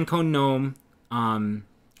is the pine cone gnome. I'm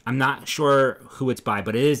not sure who it's by,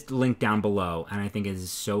 but it is linked down below, and I think it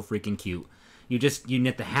is so freaking cute. You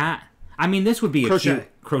knit the hat. I mean, this would be a cute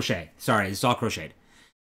crochet. Sorry, it's all crocheted.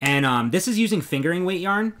 And this is using fingering weight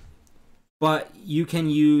yarn, but you can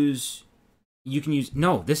use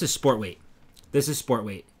no, this is sport weight. This is sport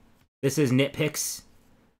weight. This is Knit Picks,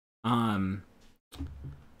 whatever.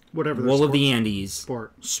 Wool of the Andes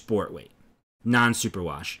sport weight,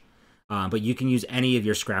 non-superwash. But you can use any of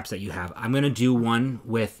your scraps that you have. I'm gonna do one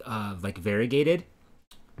with like variegated,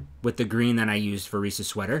 with the green that I used for Reese's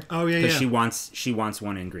sweater. Oh yeah, because she wants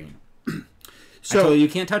one in green. So I told you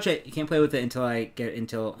can't touch it. You can't play with it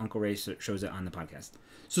until Uncle Ray shows it on the podcast.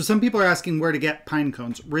 So some people are asking where to get pine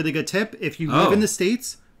cones. Really good tip. If you live in the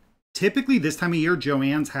States, typically this time of year,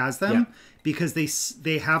 Joann's has them because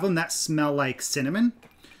they have them that smell like cinnamon.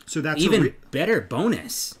 So that's even better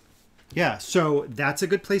bonus. Yeah, so that's a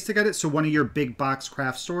good place to get it. So one of your big box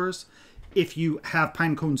craft stores, if you have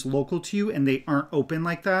pine cones local to you and they aren't open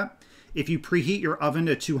like that, if you preheat your oven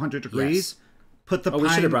to 200 degrees, put the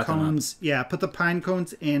pine cones, put the pine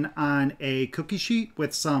cones in on a cookie sheet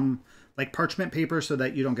with some like parchment paper so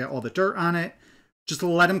that you don't get all the dirt on it. Just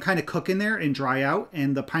let them kind of cook in there and dry out,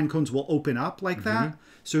 and the pine cones will open up like that.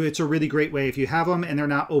 So it's a really great way if you have them and they're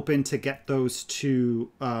not open to get those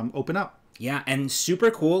to open up. Yeah, and super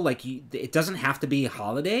cool. Like, it doesn't have to be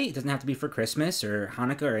holiday. It doesn't have to be for Christmas or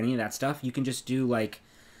Hanukkah or any of that stuff. You can just do, like,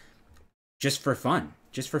 just for fun.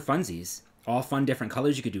 Just for funsies. All fun, different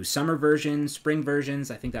colors. You could do summer versions, spring versions.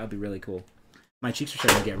 I think that would be really cool. My cheeks are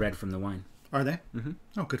starting to get red from the wine. Are they? Mm-hmm.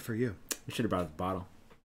 Oh, good for you. We should have brought the bottle.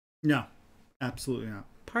 No, absolutely not.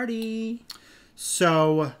 Party.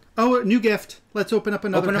 So, a new gift. Let's open up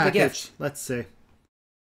another package. Up a gift. Let's see.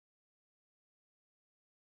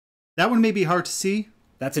 That one may be hard to see.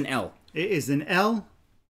 That's an L. It is an L.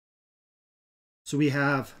 So we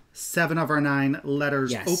have 7 of our 9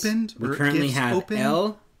 letters opened. We currently have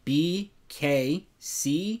L, B, K,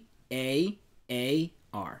 C, A,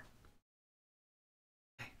 R.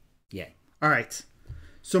 Yay. All right.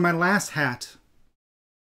 So my last hat,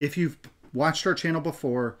 if you've watched our channel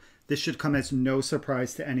before, this should come as no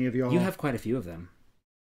surprise to any of y'all. You have quite a few of them.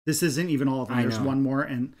 This isn't even all of them. There's one more.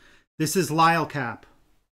 And this is Lyle Cap.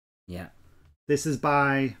 Yeah. This is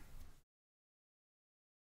by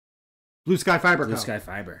Blue Sky Fiber Co. Blue Sky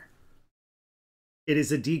Fiber. It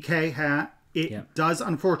is a DK hat. It does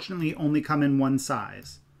unfortunately only come in one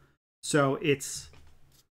size. So it's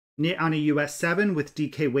knit on a US 7 with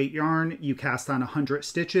DK weight yarn. You cast on 100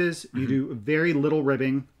 stitches. You do very little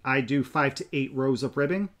ribbing. I do 5 to 8 rows of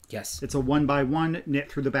ribbing. Yes. It's a 1x1 knit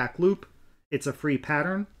through the back loop. It's a free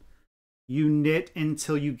pattern. You knit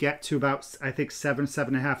until you get to about, I think,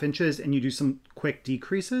 7.5 inches, and you do some quick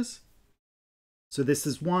decreases. So this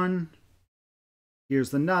is one.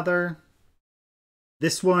 Here's another.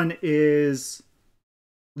 This one is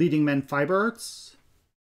Leading Men Fiber Arts.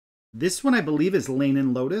 This one, I believe, is Lane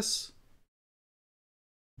and Lotus.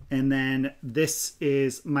 And then this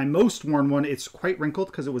is my most worn one. It's quite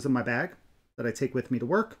wrinkled because it was in my bag that I take with me to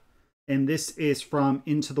work. And this is from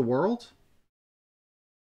Into the World.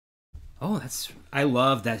 Oh, I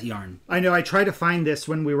love that yarn. I know. I tried to find this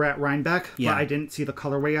when we were at Rhinebeck, but I didn't see the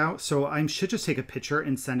colorway out. So I should just take a picture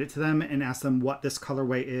and send it to them and ask them what this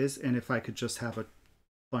colorway is and if I could just have a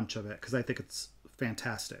bunch of it because I think it's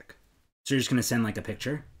fantastic. So you're just going to send like a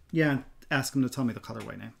picture? Yeah, ask them to tell me the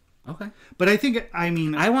colorway name. Okay. But I think,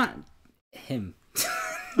 I want him.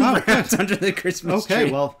 Oh, good. Under the Christmas tree.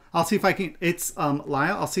 Okay, well, I'll see if I can. It's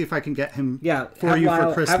Lyle. I'll see if I can get him for you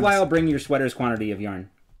for Christmas. Have Lyle bring your sweater's quantity of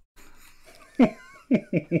yarn.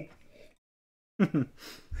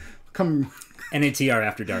 Come NATR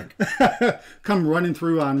after dark. Come running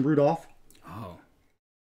through on Rudolph. Oh,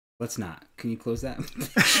 Let's not. Can you close that?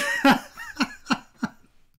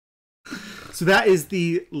 So that is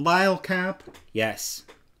the Lyle cap. Yes.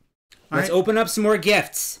 Let's open up some more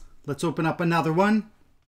gifts. Let's open up another one.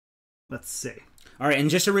 Let's see. All right,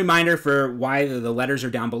 and just a reminder for why the letters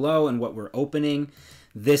are down below and what we're opening.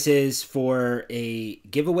 This is for a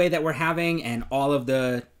giveaway that we're having, and all of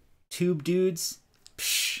the tube dudes,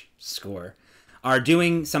 score, are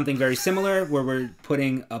doing something very similar where we're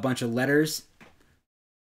putting a bunch of letters.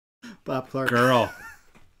 Bob Clark. Girl.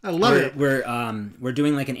 I love it. We're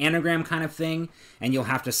doing like an anagram kind of thing, and you'll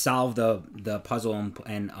have to solve the puzzle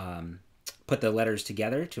and put the letters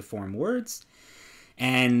together to form words.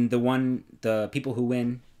 And the people who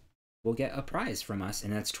win will get a prize from us,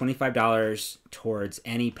 and that's $25 towards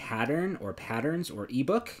any pattern or patterns or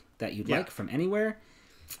ebook that you'd like from anywhere.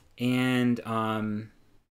 And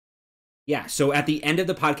so at the end of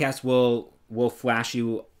the podcast, we'll flash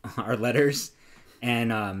you our letters.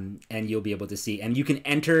 And you'll be able to see. And you can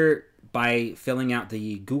enter by filling out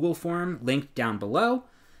the Google form linked down below.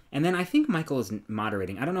 And then I think Michael is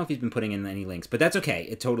moderating. I don't know if he's been putting in any links, but that's okay.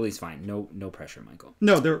 It totally is fine. No pressure, Michael.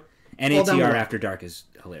 No, they're NATR After Dark is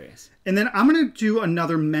hilarious. And then I'm going to do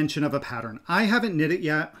another mention of a pattern. I haven't knit it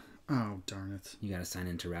yet. Oh, darn it. You got to sign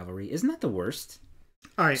into Ravelry. Isn't that the worst?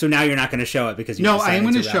 All right. So now you're not going to show it because you No, I am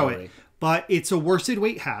going to show it. But it's a worsted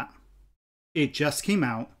weight hat. It just came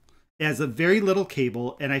out. It has a very little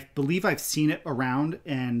cable, and I believe I've seen it around,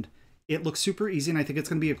 and it looks super easy, and I think it's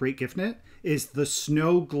going to be a great gift knit. Is the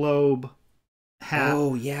Snow Globe hat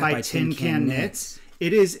by Tin Can Knits.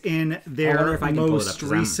 It is in their most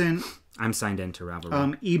recent I'm signed into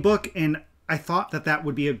Ravelry ebook, and I thought that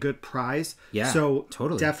would be a good prize. Yeah, so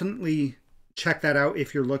totally. Definitely check that out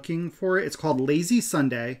if you're looking for it. It's called Lazy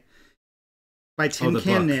Sunday by Tin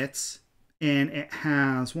Can Knits. And it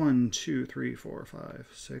has 1, 2, 3, 4, 5,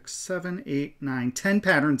 6, 7, 8, 9, 10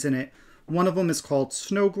 patterns in it. One of them is called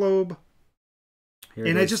Snow Globe.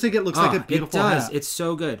 And I just think it looks like a beautiful hat. It's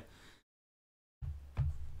so good.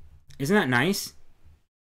 Isn't that nice?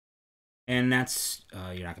 And that's, you're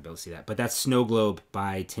not going to be able to see that, but that's Snow Globe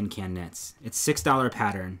by Tin Can Knits. It's $6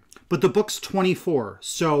 pattern. But the book's $24.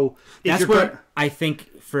 So that's what I think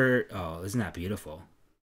isn't that beautiful?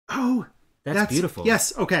 Oh, that's beautiful.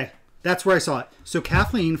 Yes, okay. That's where I saw it. So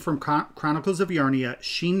Kathleen from Chronicles of Yarnia,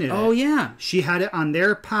 she knit it. Oh, yeah. She had it on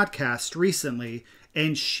their podcast recently,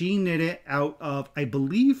 and she knit it out of, I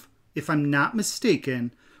believe, if I'm not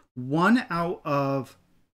mistaken, one out of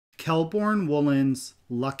Kelborn Woolen's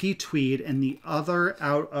Lucky Tweed and the other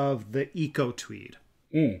out of the Eco Tweed.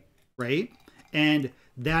 Right? And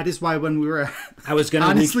that is why when we were at... I was going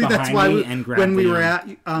to reach behind me and grab when we were at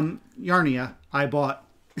Yarnia, I bought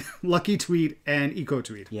Lucky Tweed and Eco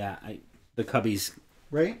Tweed. Yeah, the cubbies.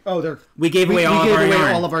 Right? Oh, we gave away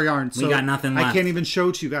all of our yarn. So we got nothing left. I can't even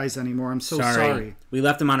show to you guys anymore. I'm so sorry. We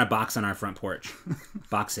left them on a box on our front porch.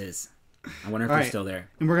 Boxes. I wonder if they're still there.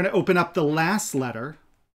 And we're going to open up the last letter.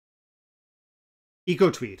 Eco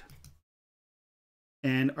Tweed.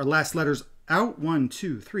 And our last letter's out. 1,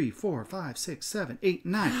 2, 3, 4, 5, 6, 7, 8,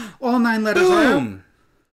 9. All 9 letters are out.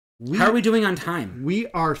 How are we doing on time? We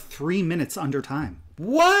are 3 minutes under time.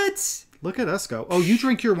 What? Look at us go. Oh, you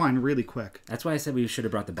drink your wine really quick. That's why I said we should have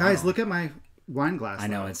brought the bottle. Guys, look at my wine glass. I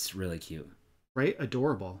know, it's really cute. Right?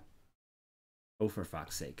 Adorable. Oh, for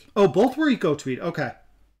fuck's sake. Oh, both were Eco Tweed. Okay.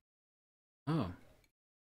 Oh.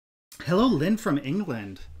 Hello, Lynn from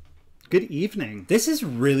England. Good evening. This is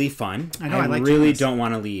really fun. I know, I really don't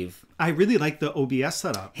want to leave. I really like the OBS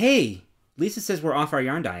setup. Hey, Lisa says we're off our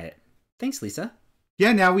yarn diet. Thanks, Lisa.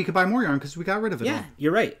 Yeah, now we could buy more yarn because we got rid of it. Yeah,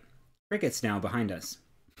 you're right. Cricket's now behind us.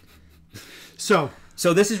 So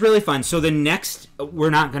this is really fun. So the next, we're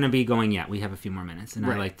not going to be going yet. We have a few more minutes, and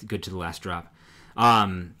I like to go to the last drop.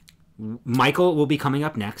 Michael will be coming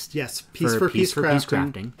up next. Yes, Piece for Piece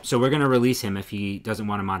Crafting. So we're going to release him if he doesn't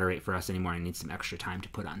want to moderate for us anymore and needs some extra time to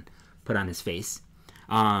put on his face.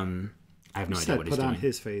 I have no idea what he's doing. Put on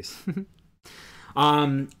his face.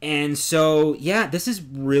 And so, yeah, this has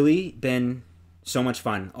really been so much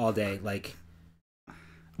fun all day. Like,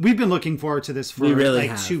 we've been looking forward to this for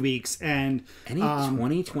 2 weeks. And any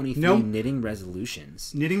 2023 knitting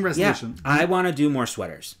resolutions? Knitting resolution. Yeah, I want to do more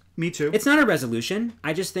sweaters. Me too. It's not a resolution.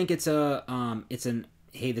 I just think it's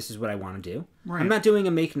hey, this is what I want to do. Right. I'm not doing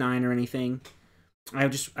a make 9 or anything. I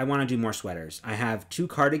want to do more sweaters. I have 2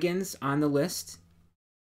 cardigans on the list.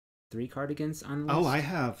 3 cardigans on the list. Oh, I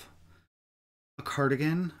have a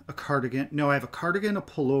cardigan. No, I have a cardigan, a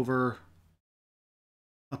pullover.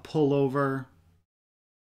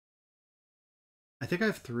 I think I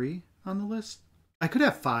have 3 on the list. I could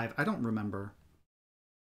have 5. I don't remember.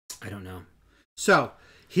 I don't know. So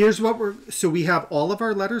here's what we have all of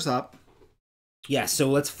our letters up. Yeah, so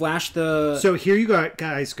let's flash the... So here you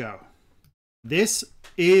guys go. This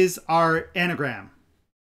is our anagram.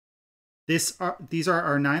 These are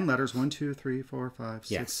our 9 letters. 1, 2, 3, 4, 5,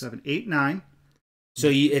 6, 7, 8, 9. So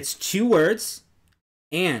it's 2 words,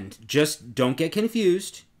 and just don't get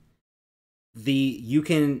confused. You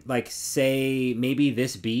can like say maybe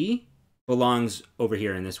this B belongs over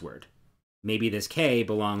here in this word. Maybe this K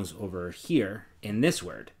belongs over here in this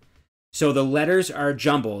word. So the letters are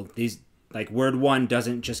jumbled. These like word 1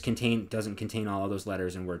 doesn't contain all of those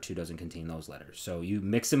letters, and word 2 doesn't contain those letters. So you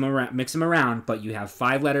mix them around, but you have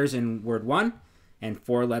 5 letters in word 1 and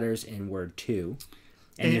 4 letters in word 2,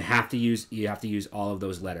 and you have to use all of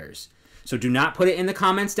those letters. So do not put it in the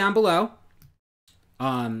comments down below.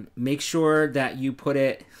 Make sure that you put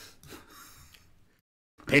it.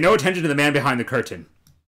 Pay no attention to the man behind the curtain.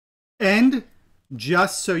 And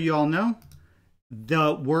just so you all know,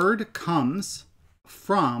 the word comes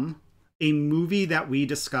from a movie that we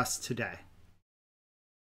discussed today.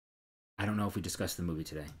 I don't know if we discussed the movie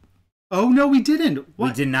today. Oh, no, we didn't. What?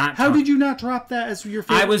 We did not. How did you not drop that as your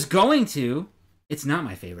favorite? I was going to. It's not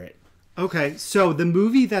my favorite. Okay, so the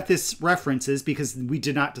movie that this references, because we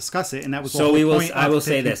did not discuss it, and that was so we will. I will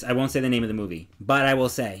say this. I won't say the name of the movie, but I will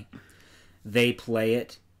say they play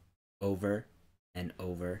it over and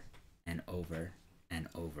over and over and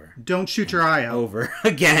over. Don't shoot your eye out. Over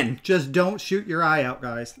again. Just don't shoot your eye out,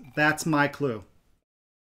 guys. That's my clue.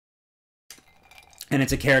 And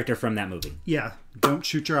it's a character from that movie. Yeah, don't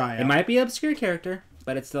shoot your eye out. It might be an obscure character,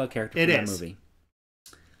 but it's still a character from that movie.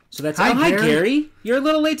 So that's Hi, Gary. You're a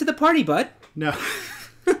little late to the party, bud. No.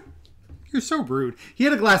 You're so rude. He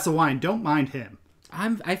had a glass of wine. Don't mind him.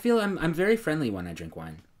 I feel I'm very friendly when I drink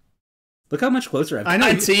wine. Look how much closer I've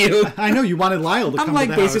gotten to you. I know you wanted Lyle to come to the house. I'm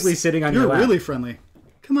like basically sitting on your lap. You're really friendly.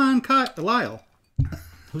 Come on, Lyle.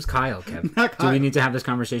 Who's Kyle, Kev? Not Kyle. Do we need to have this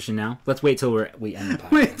conversation now? Let's wait till we end the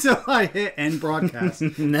podcast. Wait till I hit end broadcast.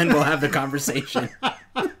 And then we'll have the conversation.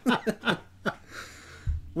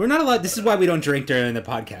 We're not allowed. This is why we don't drink during the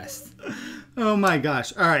podcast. Oh my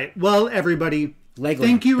gosh. All right. Well, everybody, leg lamp.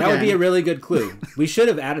 Thank you That again. would be a really good clue. We should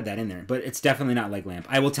have added that in there, but it's definitely not leg lamp.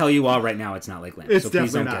 I will tell you all right now it's not leg lamp. It's so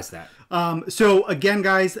please don't not. guess that. So again,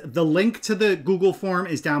 guys, the link to the Google form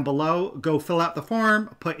is down below. Go fill out the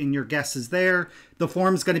form, put in your guesses there. The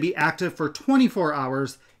form is going to be active for 24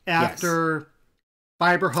 hours after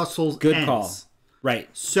Fiber Hustle's Good ends. call. Right.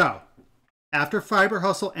 So after Fiber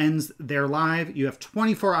Hustle ends their live, you have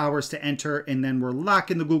 24 hours to enter, and then we're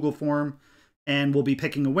locking the Google form, and we'll be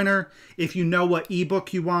picking a winner. If you know what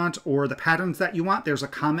ebook you want or the patterns that you want, there's a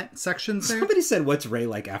comment section there. Somebody said, "What's Ray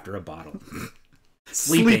like after a bottle?"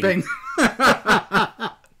 Sleeping.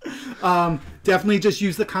 Definitely just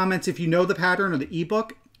use the comments if you know the pattern or the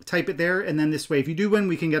ebook. Type it there, and then this way, if you do win,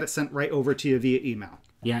 we can get it sent right over to you via email.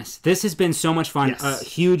 Yes, this has been so much fun. Yes.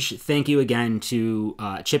 Huge thank you again to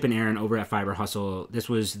Chip and Aaron over at Fiber Hustle. This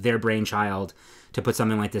was their brainchild to put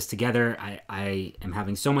something like this together. I am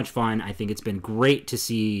having so much fun. I think it's been great to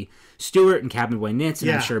see Stuart and Cabin Boy Knits,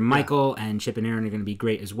 and I'm sure Michael and Chip and Aaron are going to be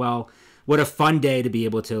great as well. What a fun day to be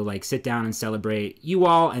able to like sit down and celebrate you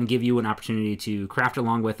all and give you an opportunity to craft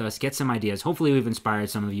along with us, get some ideas. Hopefully we've inspired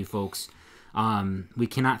some of you folks. We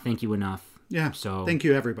cannot thank you enough. Yeah. So thank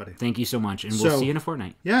you, everybody. Thank you so much. And we'll see you in a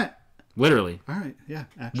fortnight. Yeah. Literally. All right. Yeah.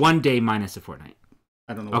 Actually. 1 day minus a fortnight.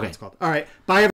 I don't know what it's called. All right. Bye, everybody.